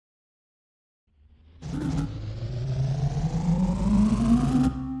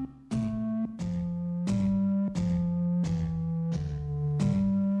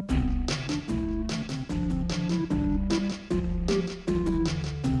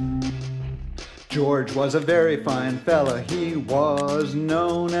George was a very fine fella. He was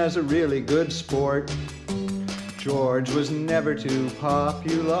known as a really good sport. George was never too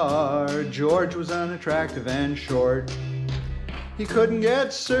popular. George was unattractive and short. He couldn't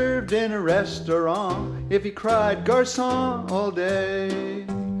get served in a restaurant if he cried garçon all day.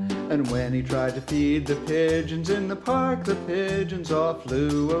 And when he tried to feed the pigeons in the park, the pigeons all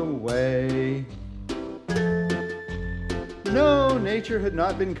flew away. No, nature had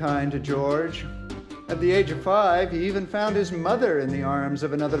not been kind to George. At the age of 5, he even found his mother in the arms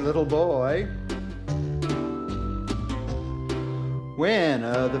of another little boy. When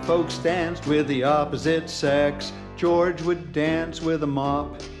other folks danced with the opposite sex, George would dance with a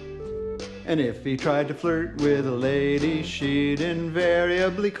mop. And if he tried to flirt with a lady, she'd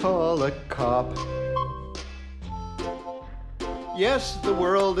invariably call a cop. Yes, the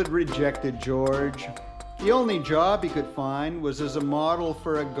world had rejected George. The only job he could find was as a model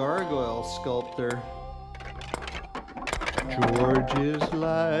for a gargoyle sculptor. George's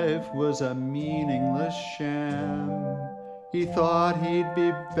life was a meaningless sham. He thought he'd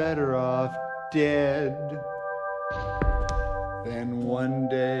be better off dead. Then one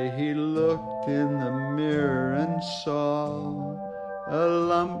day he looked in the mirror and saw a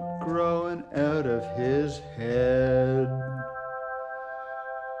lump growing out of his head.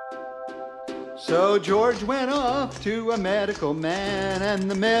 So George went off to a medical man, and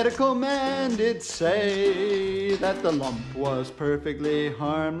the medical man did say that the lump was perfectly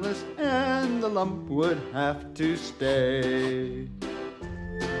harmless and the lump would have to stay.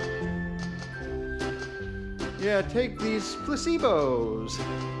 Yeah, take these placebos.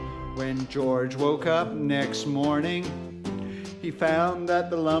 When George woke up next morning, he found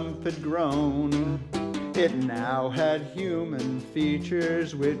that the lump had grown. It now had human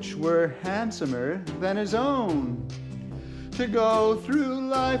features which were handsomer than his own. To go through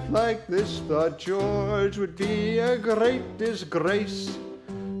life like this, thought George, would be a great disgrace.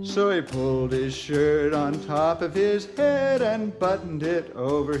 So he pulled his shirt on top of his head and buttoned it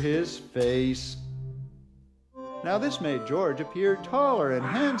over his face. Now this made George appear taller and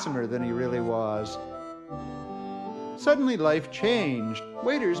handsomer than he really was. Suddenly life changed.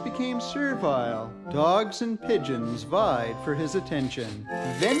 Waiters became servile. Dogs and pigeons vied for his attention.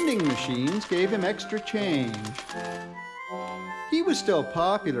 Vending machines gave him extra change. He was still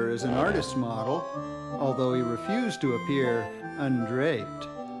popular as an artist's model, although he refused to appear undraped.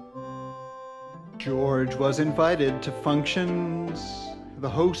 George was invited to functions. The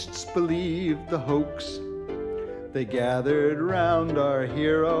hosts believed the hoax. They gathered round our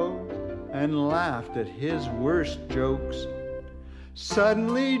hero and laughed at his worst jokes.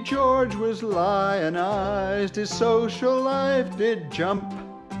 Suddenly George was lionized, his social life did jump.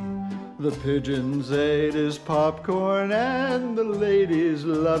 The pigeons ate his popcorn and the ladies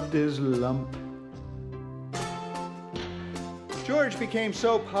loved his lump. George became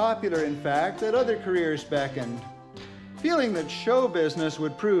so popular, in fact, that other careers beckoned. Feeling that show business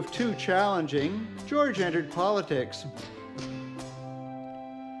would prove too challenging, George entered politics.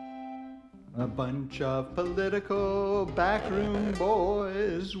 A bunch of political backroom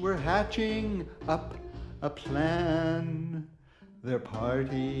boys were hatching up a plan. Their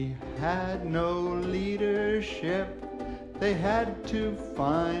party had no leadership. They had to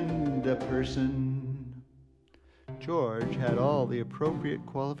find a person. George had all the appropriate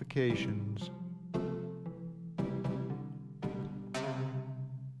qualifications.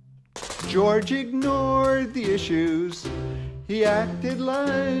 George ignored the issues. He acted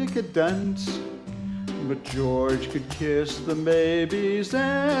like a dunce, but George could kiss the babies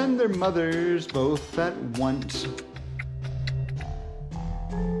and their mothers both at once.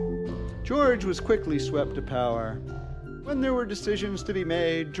 George was quickly swept to power. When there were decisions to be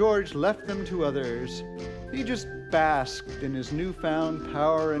made, George left them to others. He just basked in his newfound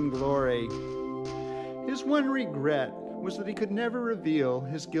power and glory. His one regret was that he could never reveal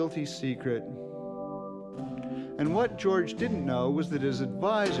his guilty secret. And what George didn't know was that his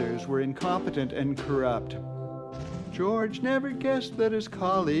advisors were incompetent and corrupt. George never guessed that his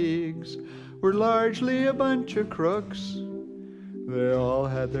colleagues were largely a bunch of crooks. They all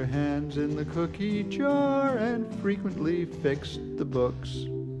had their hands in the cookie jar and frequently fixed the books.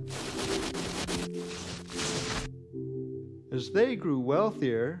 As they grew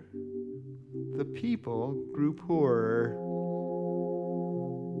wealthier, the people grew poorer.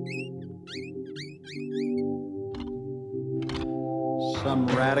 Some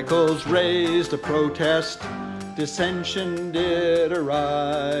radicals raised a protest, dissension did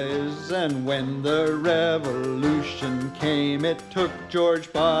arise, and when the revolution came, it took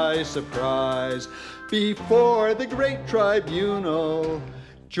George by surprise. Before the great tribunal,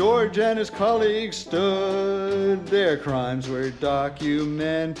 George and his colleagues stood. Their crimes were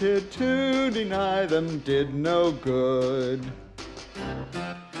documented. To deny them did no good.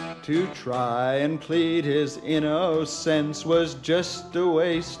 To try and plead his innocence was just a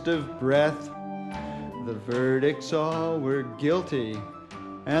waste of breath. The verdicts all were guilty,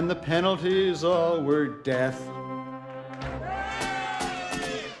 and the penalties all were death.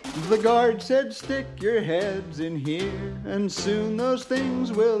 The guard said, "Stick your heads in here, and soon those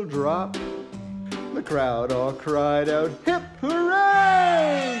things will drop." The crowd all cried out, "Hip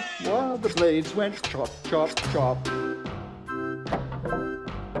hooray!" while the blades went chop, chop, chop.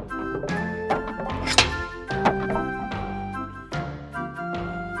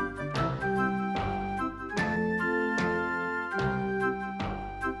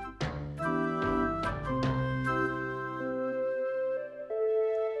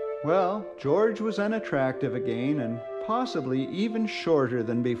 Well, George was unattractive again, and possibly even shorter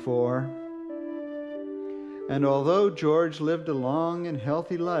than before. And although George lived a long and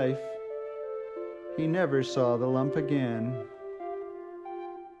healthy life, he never saw the lump again.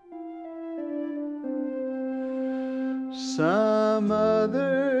 Some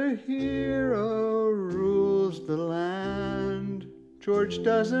other hero rules the land. George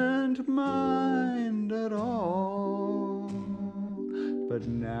doesn't mind at all. But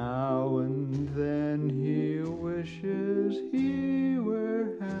now and then he wishes he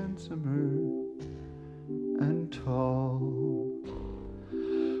were handsomer and tall.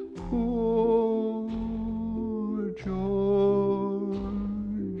 Poor George,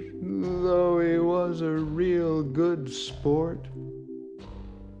 though he was a real good sport.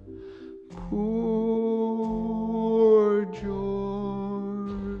 Poor George,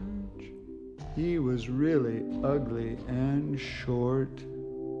 he was really ugly and short.